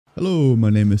Hello, my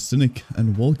name is Cynic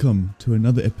and welcome to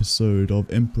another episode of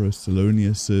Emperor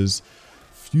Salonius's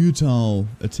futile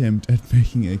attempt at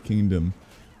making a kingdom.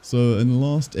 So in the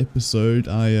last episode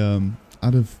I,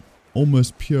 out of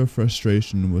almost pure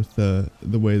frustration with the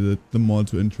way that the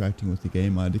mods were interacting with the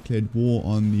game, I declared war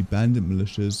on the Bandit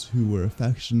Militias, who were a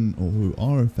faction, or who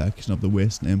are a faction of the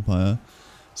Western Empire.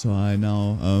 So I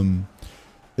now,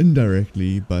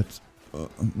 indirectly, but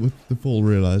with the full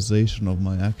realization of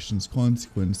my actions'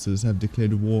 consequences, have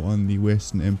declared war on the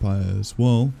Western Empire as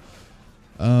well.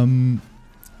 And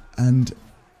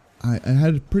I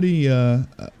had a pretty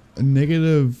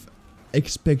negative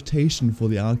expectation for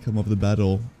the outcome of the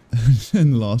battle.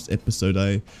 In the last episode,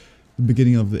 the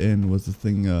beginning of the end was the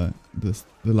thing, the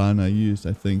line I used,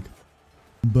 I think.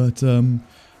 But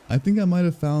I think I might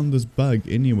have found this bug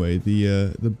anyway,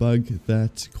 the bug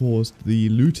that caused the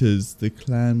looters, the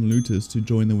clan looters, to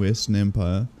join the Western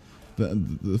Empire.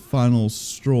 The final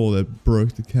straw that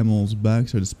broke the camel's back,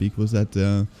 so to speak, was that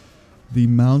the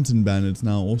mountain bandits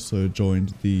now also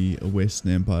joined the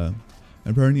Western Empire.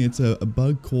 Apparently it's a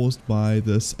bug caused by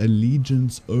this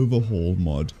allegiance overhaul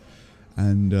mod,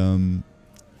 and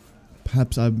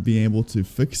perhaps I'll be able to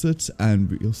fix it,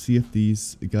 and you'll see if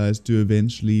these guys do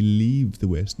eventually leave the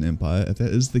Western Empire. If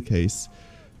that is the case,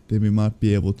 then we might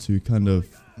be able to kind of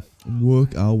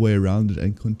work our way around it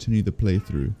and continue the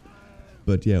playthrough.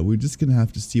 But yeah, we're just gonna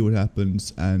have to see what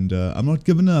happens, and I'm not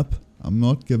giving up. I'm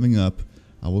not giving up.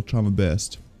 I will try my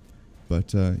best,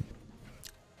 but who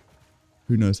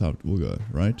knows how it will go,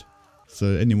 right?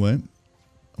 So anyway,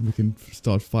 we can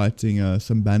start fighting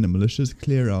some bandit militias,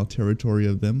 clear our territory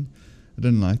of them. I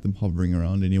don't like them hovering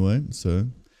around anyway, so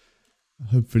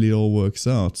hopefully it all works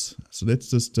out. So let's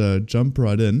just jump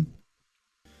right in.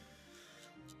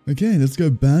 Okay, let's go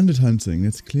bandit hunting.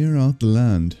 Let's clear out the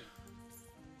land.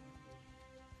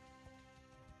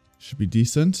 Should be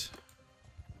decent.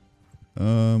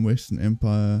 Western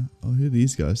Empire. Oh, who are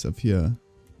these guys up here?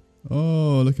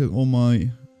 Oh, look at all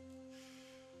my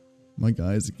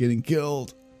guys are getting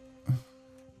killed.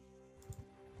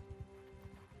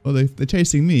 Oh, they're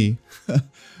chasing me.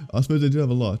 I suppose they do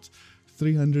have a lot.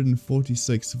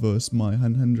 346 versus my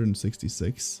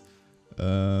 166.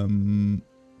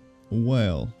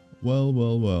 Well.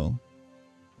 We'll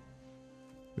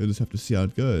just have to see how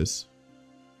it goes.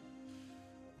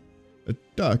 A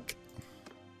duck.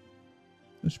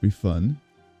 That should be fun.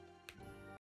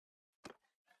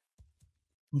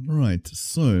 Alright,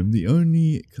 so the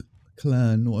only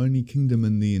clan or only kingdom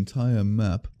in the entire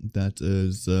map that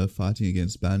is fighting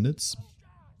against bandits,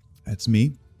 that's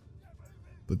me.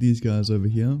 But these guys over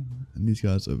here and these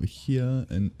guys over here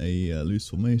in a loose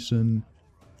formation.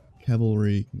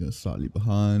 Cavalry can go slightly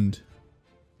behind.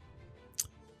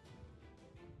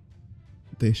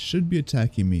 They should be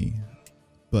attacking me,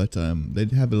 but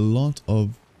they'd have a lot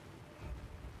of,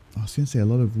 I was going to say a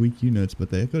lot of weak units, but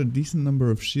they've got a decent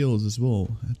number of shields as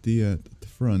well at the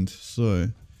front, so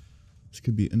this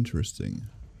could be interesting.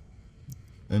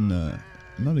 And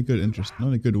not a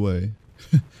good way.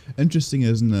 Interesting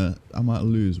as in a I might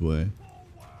lose way.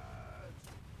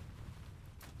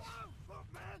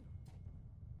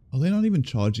 Are they not even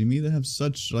charging me? They have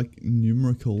such like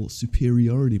numerical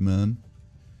superiority, man.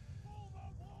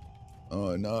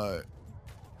 Oh no.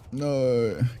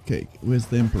 No. Okay, where's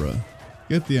the Emperor?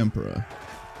 Get the Emperor.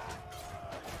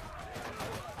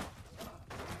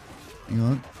 Hang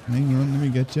on, let me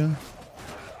get you.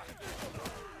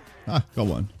 Ah, got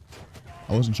one.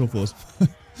 I wasn't sure if it was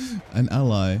an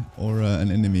ally or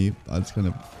an enemy. I just kind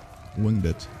of winged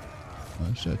it.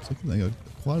 Oh shit, look at, they got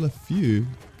quite a few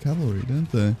cavalry,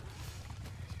 don't they?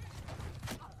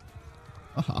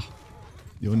 Aha!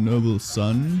 Your noble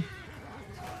son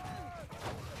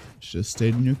should have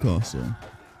stayed in your castle.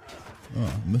 Oh,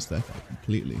 I missed that guy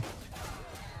completely.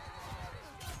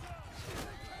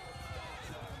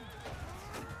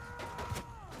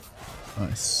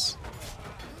 Nice.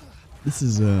 This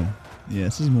is yeah,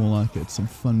 this is more like it. Some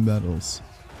fun battles.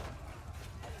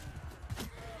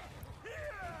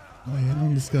 Oh yeah,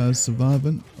 this guy's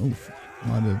surviving. Oh,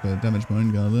 might have damaged my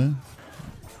own guy there.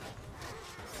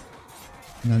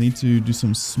 And I need to do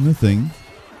some smithing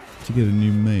to get a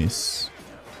new mace.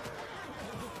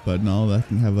 But now that I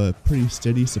can have a pretty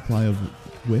steady supply of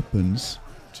weapons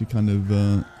to kind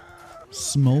of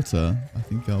smelter, I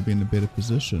think I'll be in a better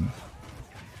position.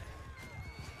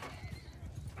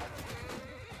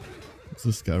 What's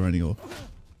this guy running off?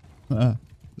 Ah,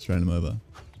 just ran him over.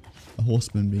 A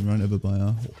horseman being run over by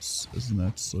a horse. Isn't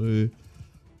that so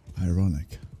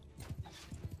ironic?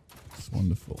 It's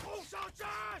wonderful.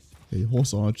 Okay,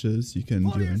 horse archers, you can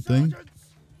do your own thing.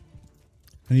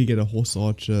 I need to get a horse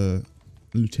archer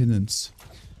lieutenant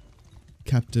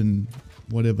captain,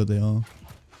 whatever they are.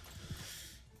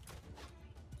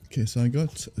 Okay, so I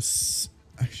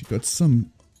actually got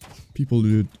some people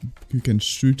who can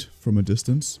shoot from a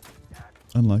distance,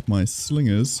 unlike my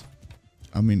slingers.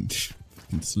 I mean,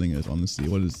 fucking slingers, honestly.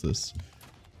 What is this?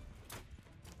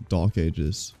 Dark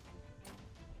Ages.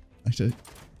 Actually,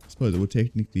 I suppose it would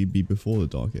technically be before the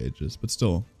Dark Ages, but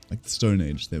still, like the Stone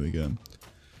Age. There we go.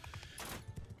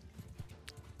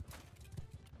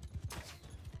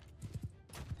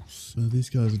 So these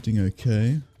guys are doing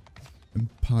okay.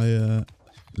 Empire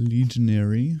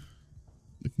Legionary.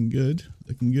 Looking good.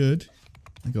 Looking good.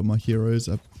 I got my heroes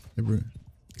up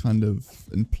kind of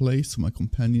in place. My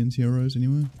companions' heroes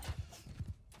anyway.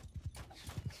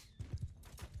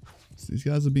 So these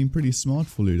guys are being pretty smart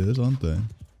for looters, aren't they?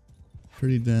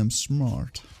 Pretty damn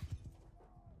smart.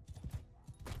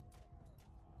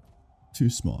 Too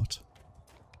smart.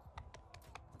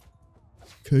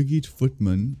 Kogite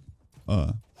Footman.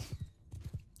 I'm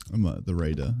the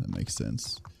raider. That makes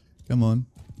sense. Come on.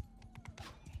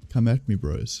 Come at me,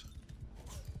 bros.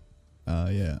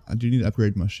 Yeah. I do need to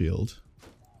upgrade my shield.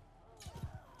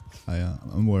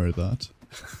 I'm aware of that.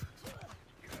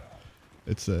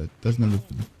 It's doesn't have.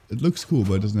 It looks cool,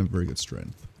 but it doesn't have very good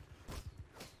strength.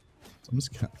 So I'm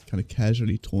just kind of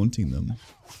casually taunting them.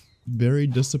 Very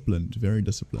disciplined,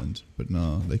 but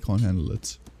no, they can't handle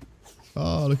it.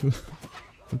 Oh, look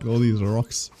at all these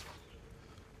rocks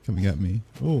coming at me.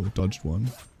 Oh, dodged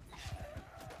one.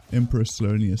 Emperor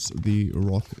Salonius, the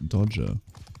rock dodger.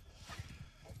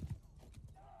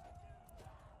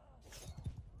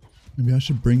 Maybe I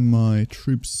should bring my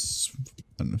troops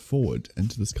forward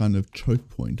into this kind of choke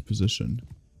point position.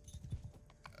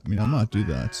 I mean, I might do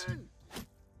that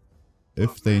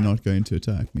if they're not going to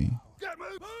attack me,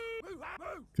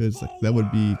 because like, that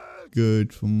would be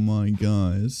good for my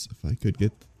guys if I could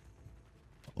get.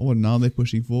 Oh, now they're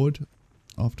pushing forward.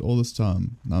 After all this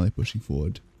time, now they're pushing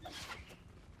forward.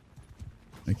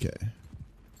 Okay.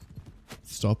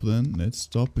 Stop then. Let's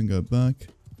stop and go back.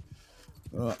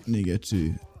 I need to get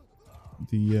to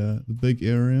the big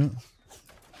area.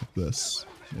 Like this.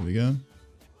 There we go.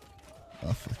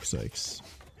 Oh, fuck's sakes.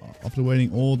 After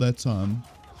waiting all that time,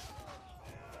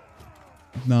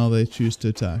 now they choose to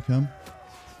attack, huh?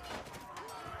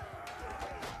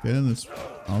 Okay, then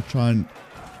I'll try and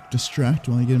distract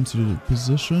when I get into the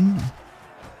position.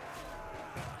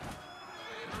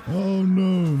 Oh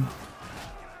no!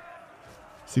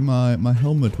 See, my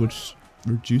helmet, which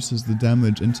reduces the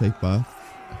damage intake by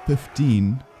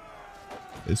 15,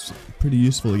 is pretty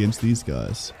useful against these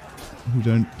guys who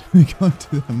can't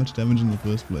do that much damage in the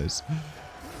first place.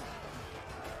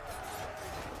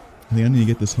 I think I need to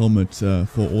get this helmet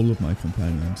for all of my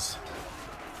companions.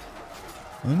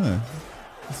 Oh no.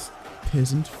 This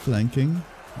peasant flanking.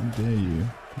 How dare you.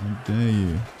 How dare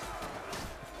you.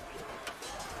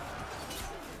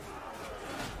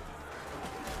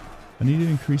 I need to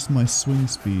increase my swing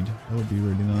speed. That would be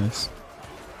really nice.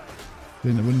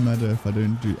 Then it wouldn't matter if I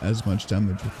don't do as much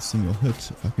damage with a single hit,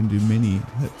 if I can do many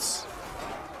hits.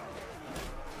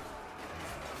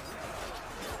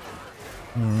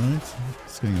 Alright,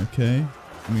 it's going okay.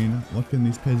 I mean, what can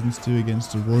these peasants do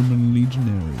against the Roman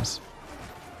legionaries?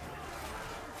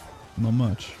 Not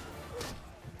much.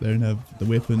 They don't have the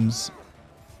weapons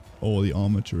or the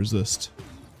armor to resist.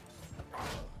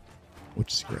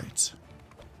 Which is great.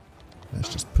 That's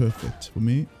just perfect for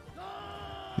me.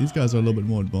 These guys are a little bit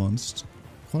more advanced.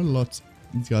 Quite a lot.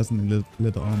 These guys in the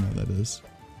leather armor, that is.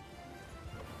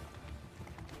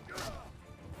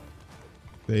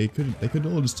 They could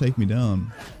all just take me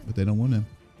down, but they don't want to.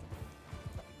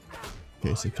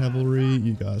 Okay, so cavalry,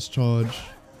 you guys charge.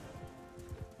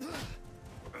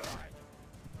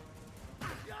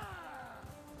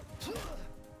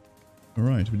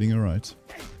 Alright, we're doing alright.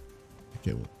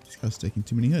 Okay, well, this guy's taking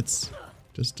too many hits.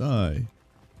 Just die.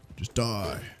 Just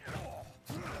die.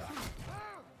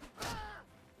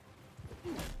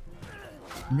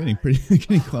 I'm getting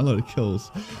quite a lot of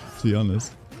kills, to be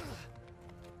honest.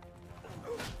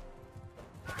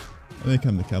 And there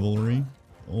come the cavalry,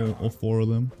 all four of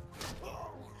them.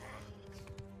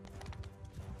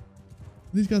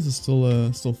 These guys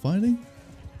are still fighting?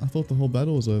 I thought the whole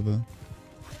battle was over.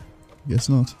 Guess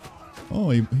not. Oh,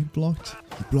 he blocked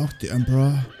the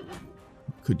Emperor.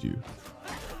 Could you?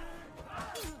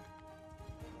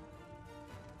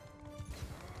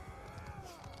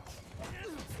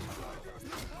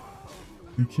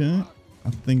 Okay, I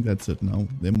think that's it now.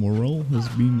 Their morale has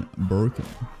been broken.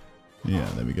 Yeah,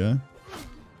 there we go.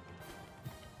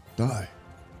 Die.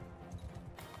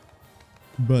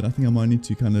 But I think I might need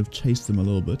to kind of chase them a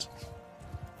little bit.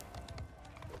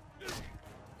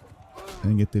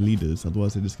 and get their leaders,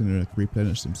 otherwise they're just gonna like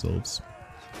replenish themselves.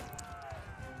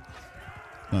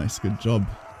 Nice, good job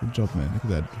man, look at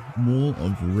that wall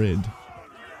of red.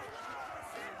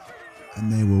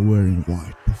 And they were wearing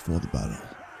white before the battle.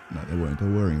 No, they weren't, they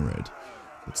were wearing red,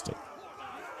 but still.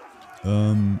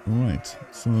 Alright,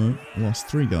 so lost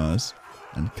 3 guys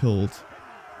and killed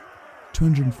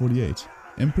 248.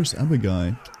 Empress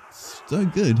Abigail, so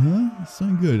good, huh? So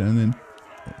good. And then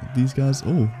these guys,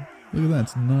 oh, look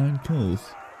at that, 9 kills.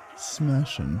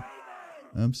 Smashing.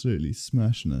 Absolutely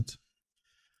smashing it.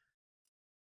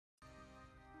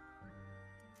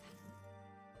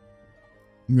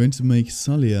 I'm going to make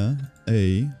Salia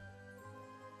a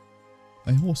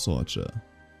horse archer.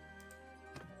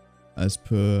 As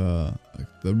per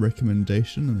the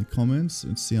recommendation in the comments,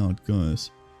 and see how it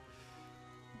goes.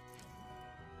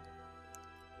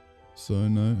 So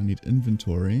no, I need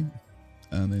inventory,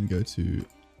 and then go to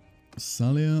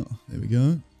Salia. There we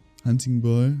go. Hunting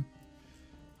bow.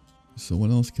 So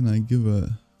what else can I give her?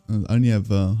 I only have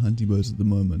hunting bows at the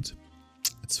moment.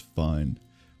 It's fine,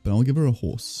 but I'll give her a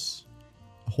horse.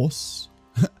 A horse?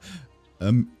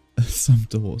 A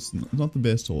sumpter horse. Not the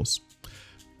best horse.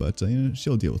 But, you know,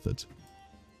 she'll deal with it.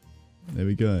 There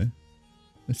we go.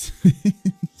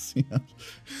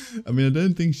 I mean, I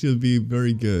don't think she'll be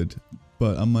very good,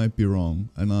 but I might be wrong,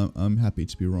 and I'm happy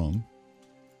to be wrong.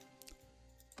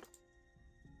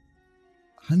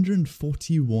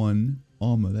 141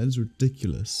 armor, that is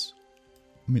ridiculous.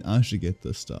 I mean, I should get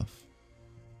this stuff.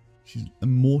 She's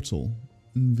immortal,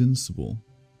 invincible.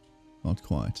 Not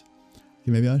quite.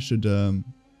 Okay, maybe I should, I'll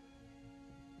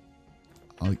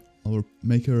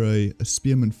make her a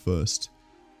spearman first.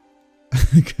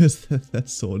 Because that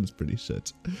sword is pretty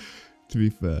shit, to be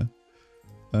fair.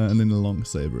 And then a long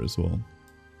saber as well.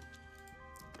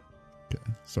 Okay,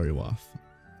 sorry wife.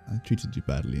 I treated you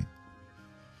badly.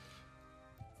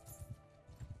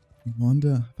 I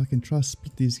wonder if I can try to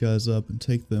split these guys up and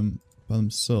take them by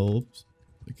themselves.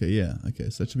 Okay, yeah, okay,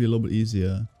 so that should be a little bit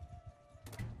easier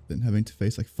than having to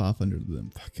face like 500 of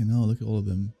them. Fucking hell, look at all of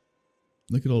them.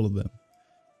 Look at all of them.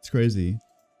 It's crazy.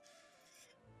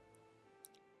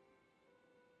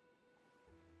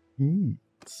 Ooh.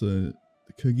 So the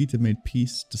Kogita made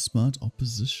peace despite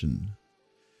opposition.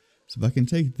 So if I can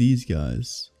take these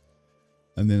guys,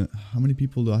 and then how many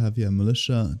people do I have here?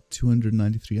 Militia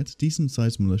 293. That's a decent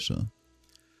sized militia.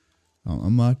 I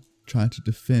might try to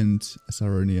defend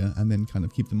Saronia and then kind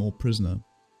of keep them all prisoner.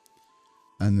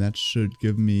 And that should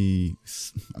give me,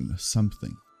 I don't know,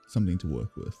 something to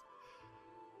work with.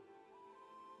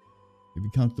 If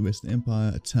you count the Western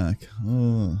Empire, attack.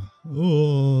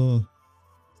 Oh,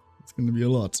 it's going to be a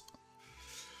lot.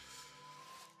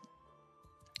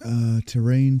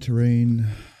 Terrain.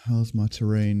 How's my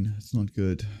terrain? It's not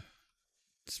good.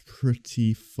 It's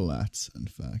pretty flat, in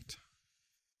fact.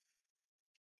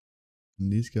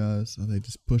 And these guys, are they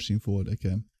just pushing forward?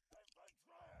 Okay.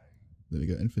 There we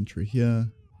go, infantry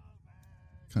here.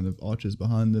 Kind of archers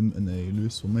behind them in a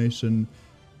loose formation.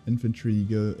 Infantry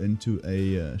go into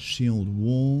a shield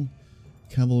wall.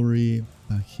 Cavalry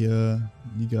back here.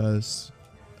 You guys,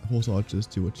 horse archers,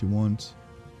 do what you want.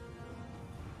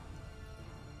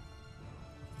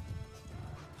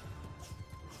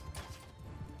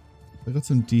 I got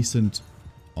some decent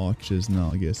archers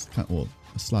now, I guess. Well,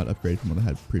 a slight upgrade from what I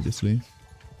had previously.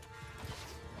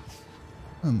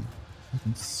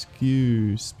 Fucking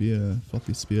skew spear,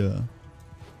 floppy spear.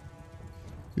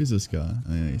 Who's this guy?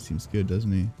 Oh yeah, he seems good,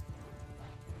 doesn't he?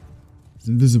 He's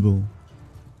invisible.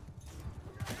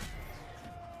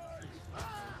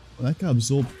 That guy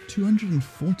absorbed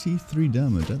 243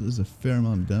 damage. That is a fair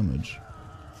amount of damage.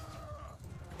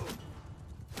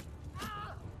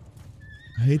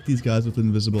 I hate these guys with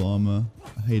invisible armor.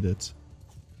 I hate it.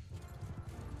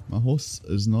 My horse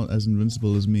is not as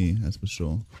invincible as me, that's for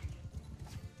sure.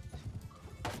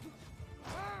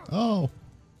 Oh!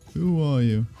 Who are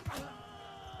you?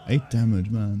 8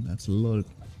 damage, man. That's a lot.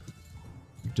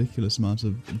 Ridiculous amount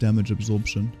of damage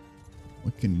absorption.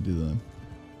 What can you do though?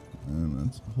 I don't know.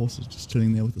 The horse is just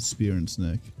chilling there with a spear in its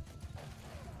neck.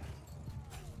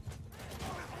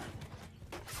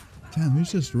 Damn,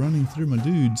 who's just running through my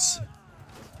dudes?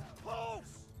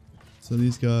 So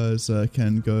these guys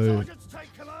can go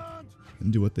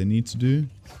and do what they need to do.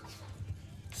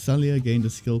 Salia gained a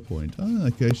skill point. Oh,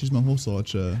 okay, she's my horse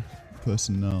archer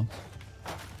person now.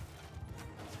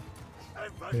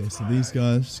 Okay, so these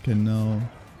guys can now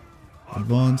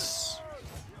advance.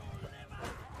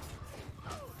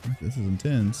 This is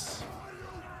intense.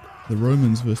 The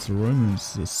Romans versus the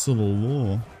Romans, a civil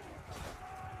war.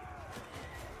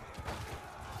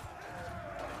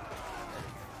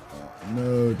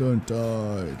 No, don't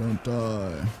die, don't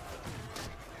die.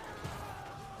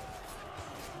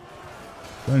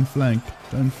 Don't flank.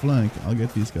 Don't flank. I'll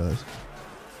get these guys.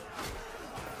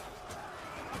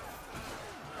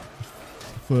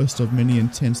 First of many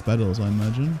intense battles, I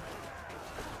imagine.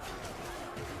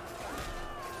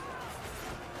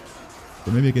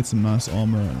 But maybe I get some nice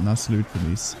armor and nice loot for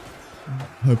these.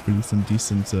 Hopefully some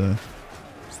decent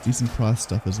price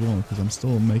stuff as well, because I'm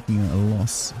still making a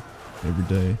loss every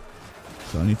day.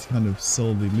 So I need to kind of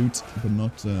sell the loot, but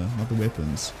not the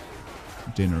weapons,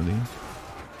 generally.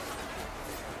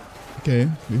 Okay,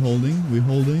 we're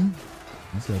holding.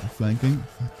 These guys are flanking.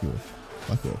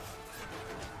 Fuck off.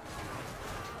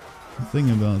 The thing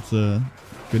about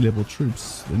good level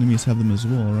troops, the enemies have them as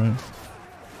well, right?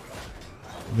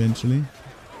 Eventually.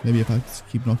 Maybe if I just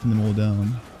keep knocking them all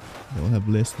down, they'll have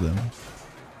less of them.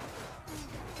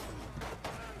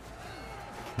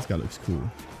 This guy looks cool.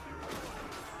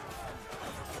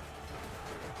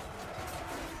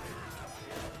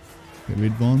 Okay, we're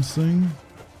advancing.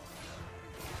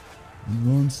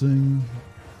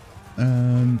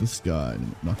 And this guy,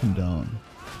 knock him down.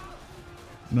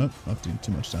 Nope, not doing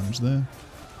too much damage there.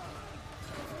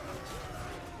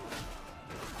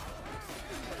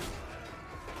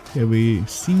 Okay, we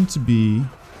seem to be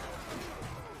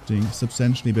doing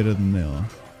substantially better than they are,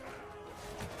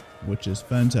 which is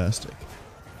fantastic.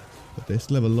 But they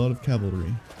still have a lot of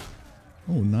cavalry.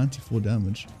 Oh, 94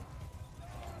 damage.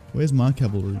 Where's my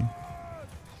cavalry?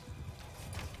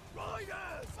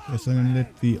 Okay, so I'm going to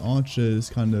let the archers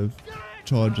kind of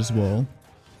charge as well.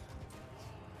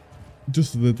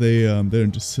 Just so that they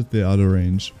don't just sit there out of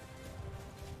range.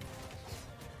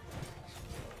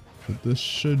 But this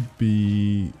should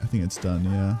be... I think it's done,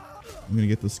 yeah. I'm going to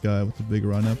get this guy with the big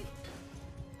run up.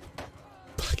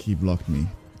 Fuck, he blocked me.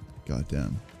 God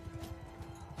damn.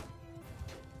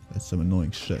 That's some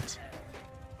annoying shit.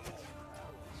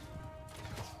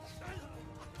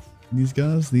 These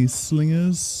guys, these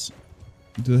slingers,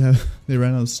 they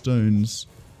ran out of stones.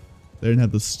 They don't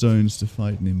have the stones to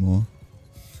fight anymore.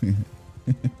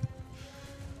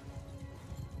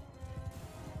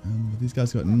 But these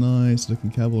guys got nice looking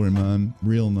cavalry, man.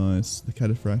 Real nice. The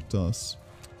cataphractos.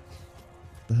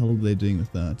 What the hell are they doing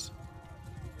with that?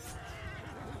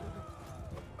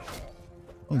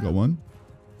 Oh, got one.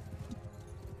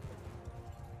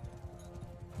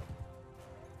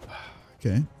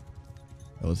 Okay.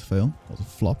 That was a fail. That was a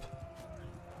flop.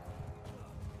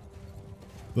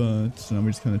 But now we're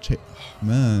just kind of check. Oh,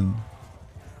 man.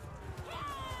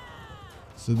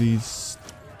 So these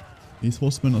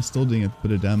horsemen are still doing a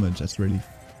bit of damage. That's really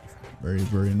very,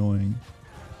 very annoying.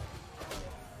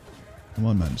 Come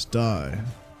on, man, just die.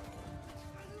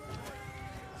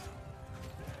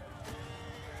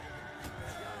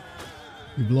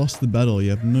 You've lost the battle.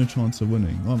 You have no chance of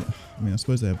winning. Well, I mean, I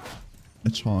suppose they have a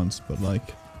chance, but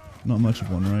like, not much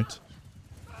of one, right?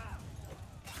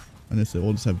 Unless they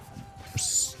all just have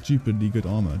stupidly good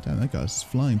armor. Damn, that guy's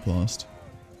flying past.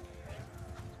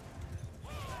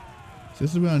 So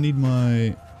this is where I need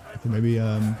my... Okay, maybe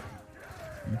you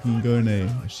can go in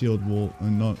a shield wall, or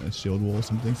not a shield wall or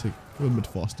something, so go a bit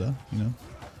faster, you know?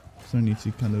 So you need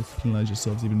to kind of penalize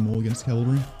yourselves even more against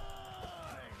cavalry.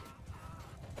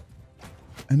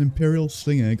 An Imperial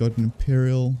Slinger got an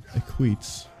Imperial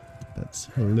Equite. That's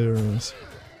hilarious.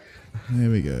 There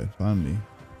we go, finally.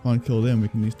 Can't kill them, we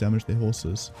can at least damage their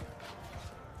horses.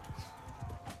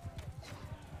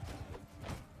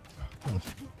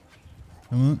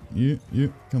 Come on,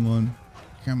 you, come on.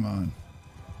 Come on.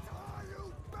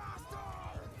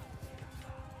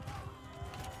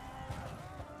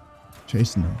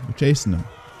 Chasing him, we're chasing him.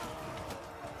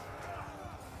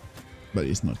 But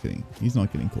he's not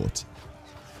getting caught.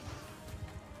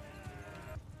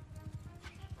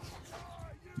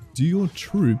 Do your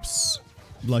troops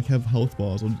like have health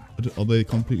bars, or are they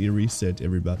completely reset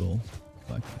every battle?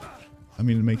 Like, I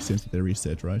mean, it makes sense that they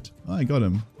reset, right? Oh, I got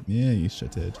him. Yeah, you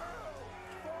shithead.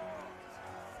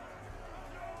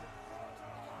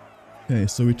 Okay,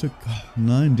 so we took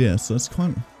 9 deaths, so it's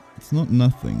not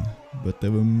nothing, but they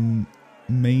were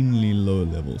mainly low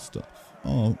level stuff.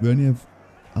 Oh, we only have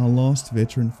our last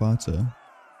veteran fighter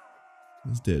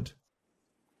is dead.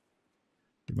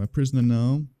 You're my prisoner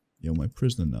now. You're my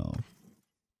prisoner now.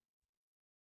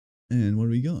 And what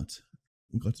do we got?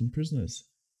 We got some prisoners.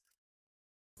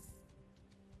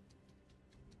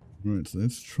 Right, so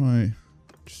let's try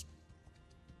just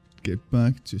get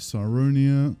back to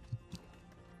Saronia.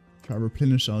 Try to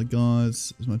replenish our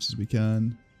guards as much as we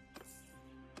can.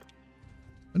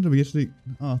 When did we get to the...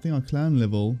 Oh, I think our clan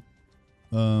level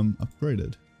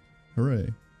upgraded. Hooray.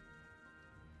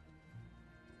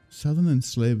 Southern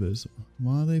enslavers.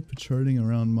 Why are they patrolling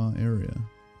around my area?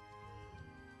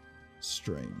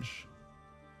 Strange.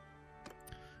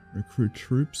 Recruit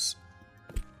troops.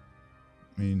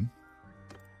 I mean,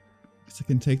 I guess I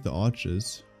can take the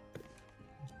archers,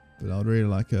 but I'd really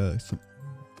like some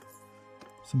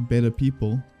better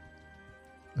people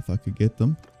if I could get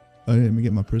them. Oh, yeah, let me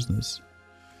get my prisoners.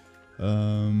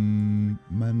 Manage,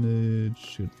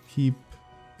 should keep,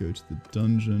 go to the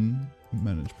dungeon,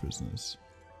 manage prisoners.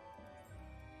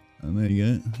 And there you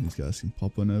go, these guys can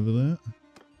pop on over there.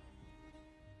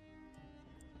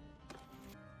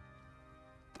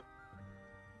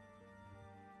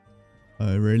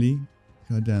 Oh really?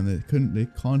 God damn, they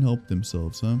can't help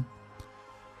themselves, huh?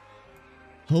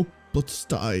 Help but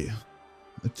die.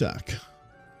 Attack.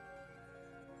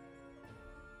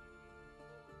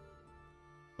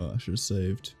 Oh, I should have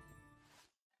saved.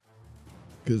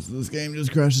 Because this game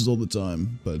just crashes all the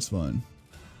time, but it's fine.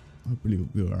 Hopefully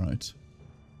we'll be alright.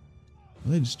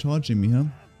 Are they just charging me, huh?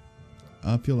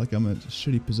 I feel like I'm at a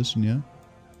shitty position here.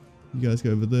 You guys go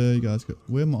over there, you guys go...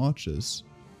 Where are my archers?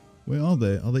 Where are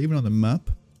they? Are they even on the map?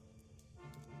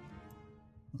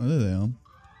 Oh, there they are.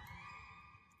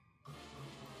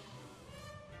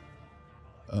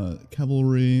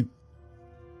 Cavalry.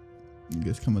 You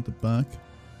guys come at the back.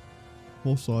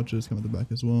 Horse archers come at the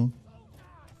back as well.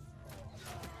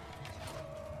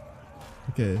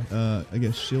 Okay, I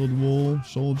guess shield wall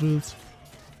soldiers.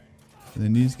 And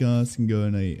then these guys can go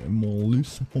in a more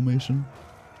loose formation.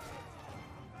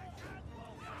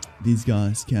 These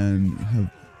guys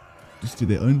can just do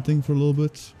their own thing for a little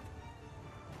bit.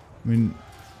 I mean,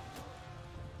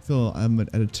 I feel I'm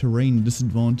at a terrain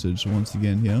disadvantage once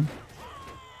again here.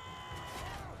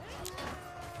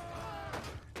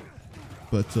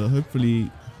 But hopefully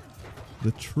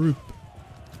the troop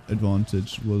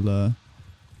advantage will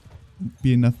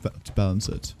be enough to balance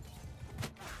it.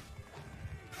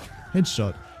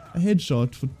 Headshot. A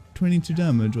headshot for 22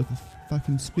 damage with a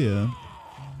fucking spear.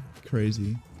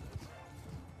 Crazy.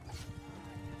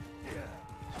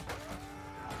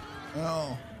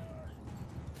 Oh.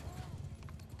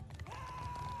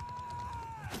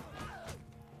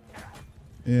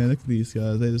 Yeah, look at these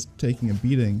guys. They're just taking a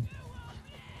beating.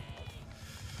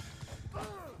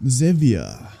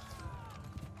 Zevia.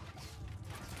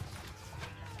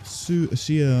 Is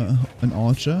she an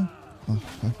archer? Oh,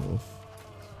 fuck off.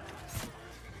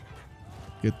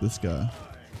 Get this guy.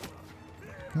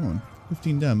 Come on.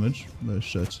 15 damage. No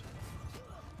shit.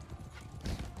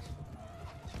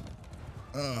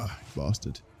 Ah,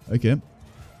 bastard. Okay.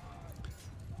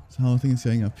 So how are things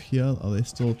going up here? Are they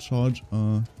still charged?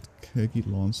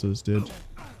 Kurgite Lancers did.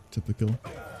 Typical.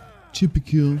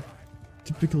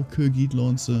 Typical Kurgite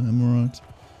Lancer, am I right?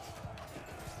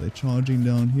 They're charging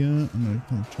down here. I'm gonna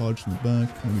kind of charge from the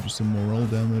back. Maybe just some more roll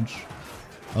damage.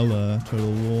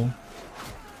 Total war.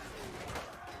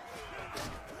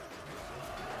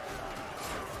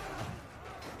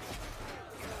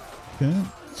 Okay,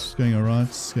 it's going alright,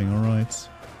 it's going alright.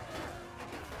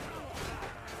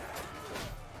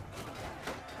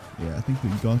 Yeah, I think we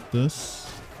got this.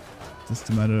 Just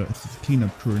a matter, it's a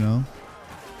cleanup crew now.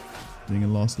 Doing a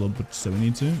last little bit so we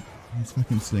need to. These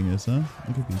fucking slingers, huh?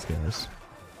 Look at these guys.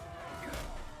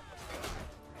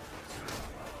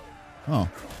 Oh.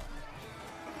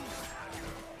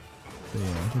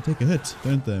 They take a hit,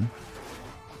 don't they?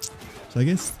 So I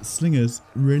guess slingers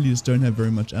really just don't have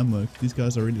very much ammo. These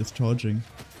guys are really just charging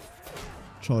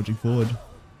forward.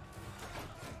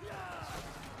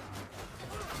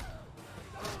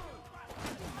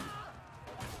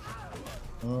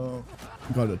 Oh,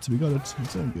 we got it.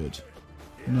 It's all good.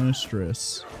 No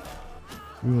stress.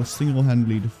 We will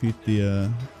single-handedly defeat the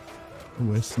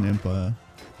Western Empire.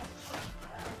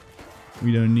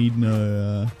 We don't need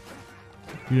no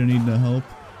help.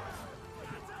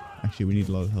 Actually, we need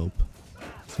a lot of help.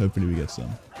 So hopefully we get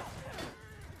some.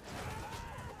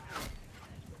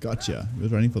 Gotcha. He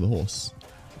was running for the horse.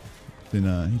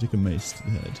 Then he took a mace to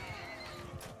the head.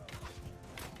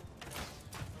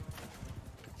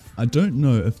 I don't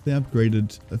know if they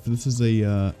upgraded, if this is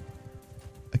a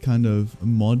kind of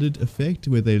modded effect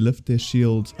where they lift their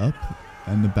shields up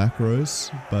and the back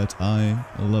rows, but I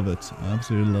love it. I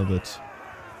absolutely love it.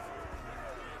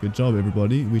 Good job,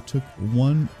 everybody. We took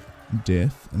one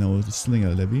death, and that was a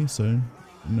slinger levy, so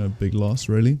no big loss,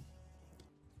 really.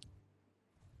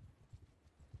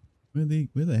 Where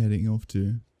are they heading off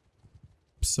to?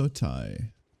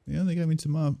 Psotai. Yeah, they came into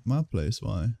my place.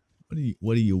 Why?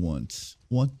 What do you want?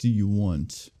 What do you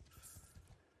want?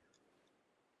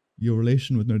 Your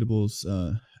relation with notables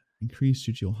increased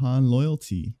due to your high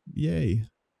loyalty. Yay!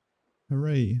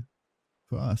 Hooray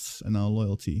for us and our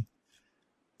loyalty.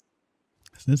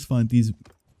 So let's find these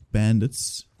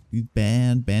bandits. These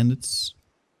bad bandits.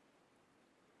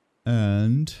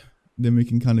 And then we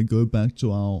can kind of go back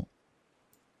to our,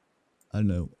 I don't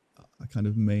know, a kind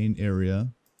of main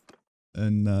area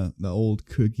in the old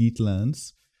Kyrgyz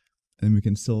lands, and we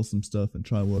can sell some stuff and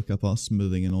try and work up our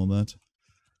smithing and all that.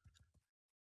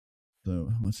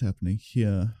 So what's happening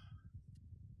here?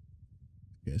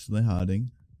 Okay, so they're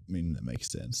hiding. I mean, that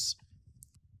makes sense.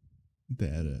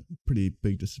 They're at a pretty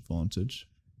big disadvantage.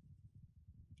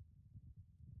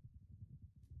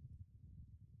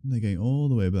 They're going all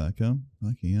the way back, huh?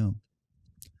 Fucking hell.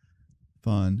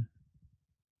 Fine.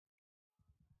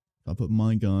 I'll put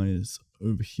my guys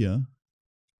over here.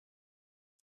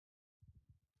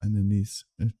 And then these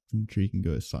infantry can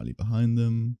go slightly behind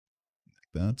them.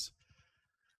 Like that.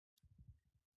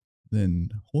 Then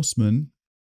horsemen.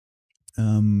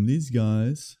 These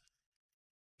guys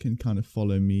can kind of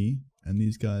follow me. And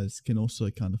these guys can also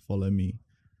kind of follow me.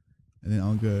 And then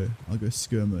I'll go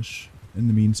skirmish in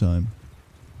the meantime.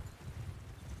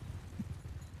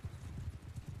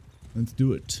 Let's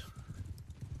do it.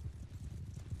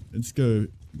 Let's go,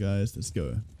 guys. Let's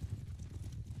go.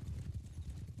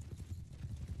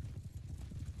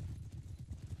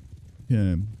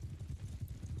 Okay.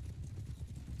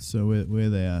 So where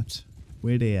they at?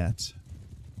 Where they at?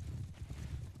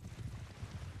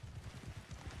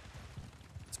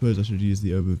 I suppose I should use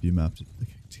the overview map to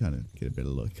kind of get a better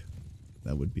look.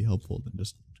 That would be helpful than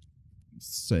just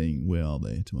saying where are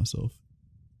they to myself.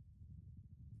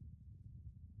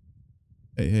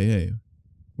 Hey, hey, hey.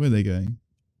 Where are they going?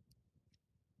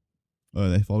 Oh,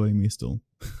 they're following me still.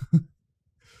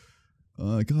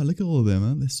 Oh, God, look at all of them,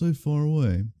 man. They're so far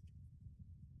away.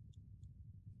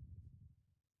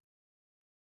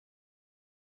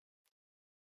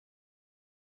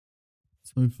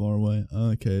 So far away.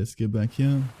 Okay, let's get back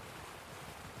here.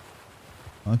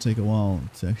 I'll take a while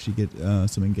to actually get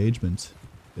some engagement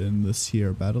in this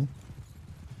here battle.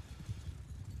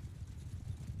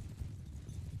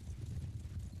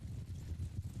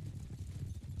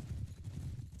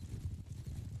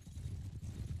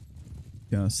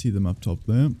 Yeah, I see them up top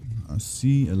there. I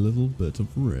see a little bit of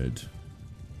red.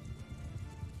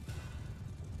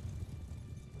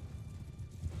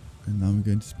 And now we're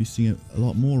going to be seeing a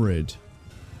lot more red.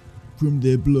 From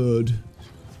their blood.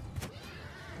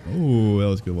 Oh, that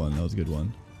was a good one. That was a good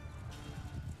one.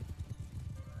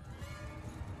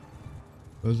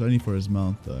 That was only for his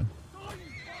mount though.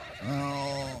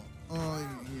 Oh,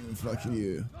 fuck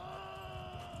you.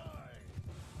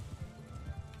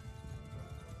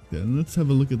 Yeah, let's have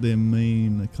a look at their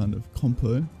main kind of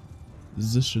compo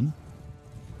position.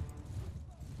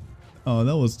 Oh,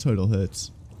 that was total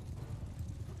hits.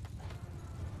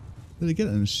 Did it get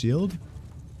it in a shield?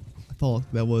 I thought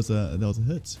that was a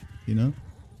hit, you know?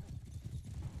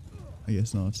 I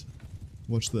guess not.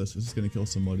 Watch this. This is gonna kill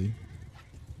somebody.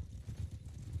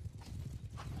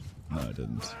 No, it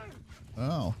didn't.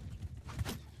 Oh.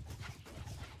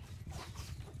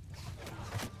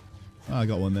 Oh, I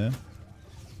got one there.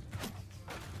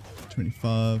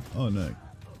 25. Oh no.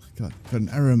 Got an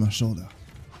arrow in my shoulder.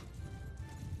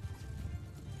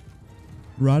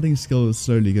 Riding skill is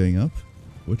slowly going up,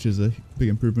 which is a big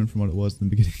improvement from what it was in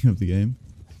the beginning of the game.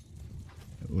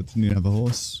 It didn't even have a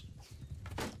horse.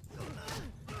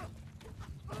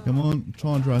 Come on,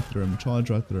 charge right through him, charge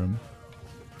right through him.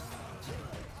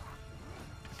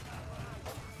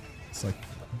 It's like,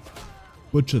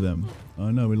 butcher them.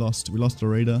 Oh no, we lost a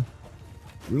raider.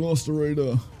 We lost a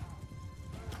raider.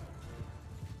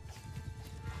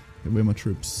 Okay, where are my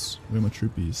troops? Where are my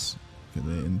troopies? Okay,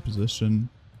 they're in position.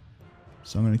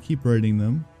 So I'm going to keep raiding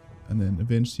them. And then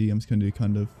eventually I'm just going to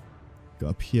kind of go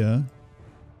up here.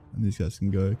 And these guys can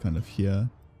go kind of here.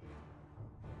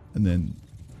 And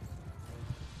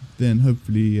then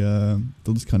hopefully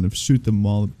they'll just kind of shoot them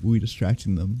while we're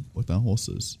distracting them with our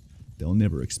horses. They'll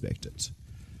never expect it.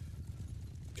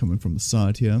 Coming from the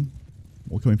side here.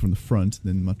 Or coming from the front.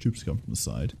 Then my troops come from the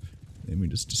side. Then we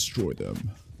just destroy them.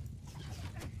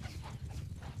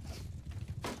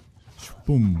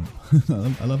 Boom.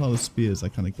 I love how the spears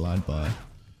kind of glide by.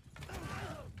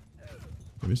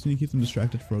 We just need to keep them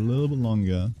distracted for a little bit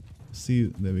longer.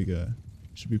 See, there we go.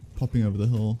 Should be popping over the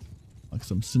hill. Like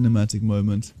some cinematic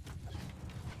moment.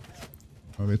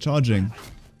 Oh, they're charging.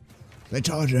 They're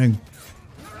charging.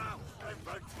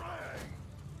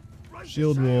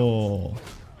 Shield wall.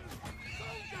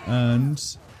 And...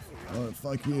 oh,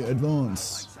 fuck you,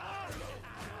 advance.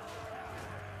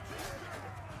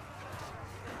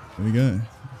 There we go.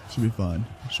 Should be fine.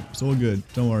 It's all good.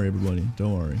 Don't worry, everybody.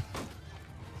 Don't worry.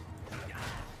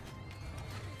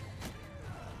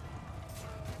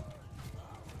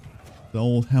 The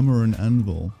old hammer and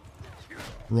anvil.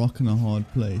 Rock in a hard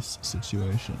place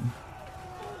situation.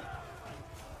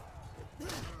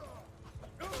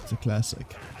 It's a classic.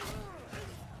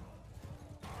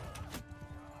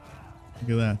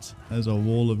 Look at that. There's a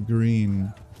wall of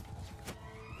green.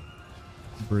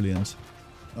 Brilliant.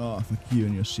 Oh, fuck you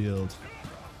and your shield.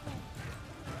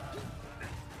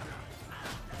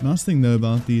 Nice thing though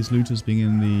about these looters being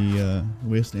in the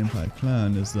Western Empire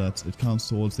clan is that it counts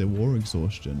towards their war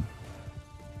exhaustion.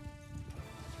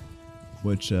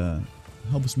 Which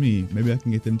helps me. Maybe I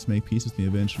can get them to make peace with me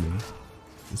eventually.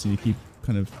 So you keep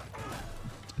kind of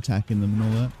attacking them and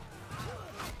all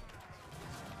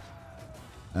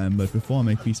that. But before I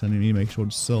make peace, I need to make sure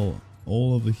to sell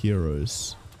all of the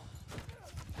heroes.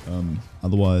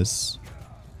 Otherwise,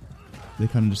 they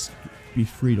kind of just be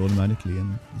freed automatically,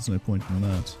 and there's no point in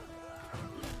that.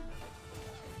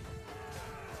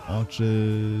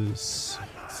 Archers.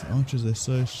 Archers are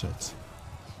so shit.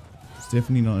 It's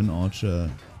definitely not an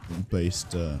archer-based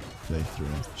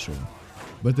playthrough, for sure.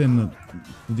 But then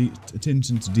the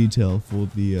attention to detail for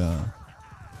the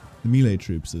melee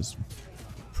troops is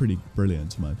pretty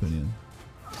brilliant, in my opinion.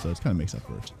 So it kind of makes up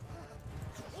for it.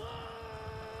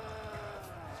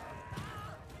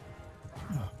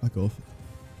 Oh, back off.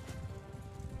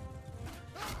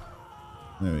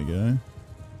 There we go.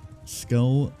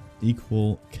 Skull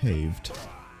equal caved.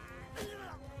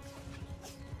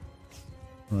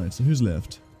 Right, so who's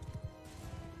left?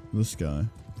 This guy,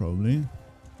 probably.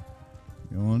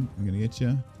 Go on, I'm gonna get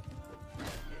you.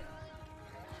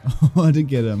 Oh, I did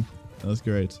get him. That was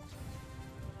great.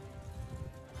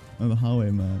 Oh, the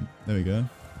highwayman. There we go.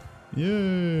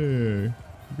 Yay!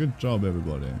 Good job,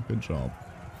 everybody. Good job.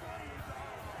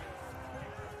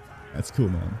 That's cool,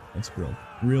 man. That's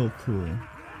real cool.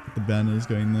 The banners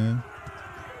going there.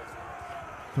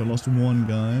 So I lost one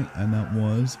guy, and that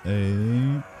was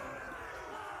a...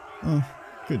 Oh,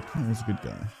 good. That was a good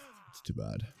guy. It's too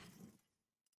bad.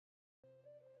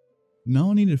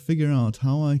 Now I need to figure out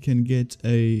how I can get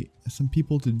some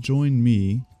people to join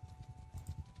me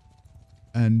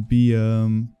and be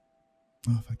oh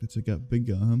fuck, that's a big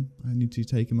guy, huh? I need to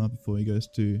take him up before he goes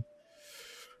to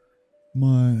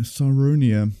my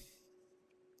Saronia.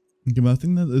 Okay, but I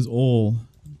think that is all.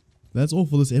 That's all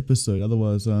for this episode.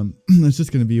 Otherwise, it's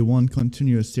just going to be one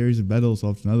continuous series of battles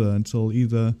after another until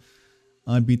either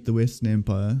I beat the Western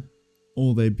Empire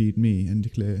or they beat me and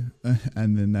declare,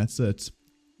 and then that's it.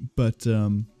 But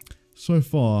so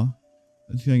far,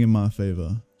 it's going in my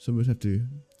favor. So we'll have to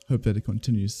hope that it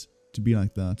continues to be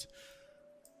like that.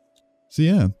 So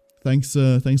yeah, thanks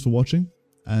for watching,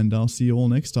 and I'll see you all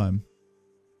next time.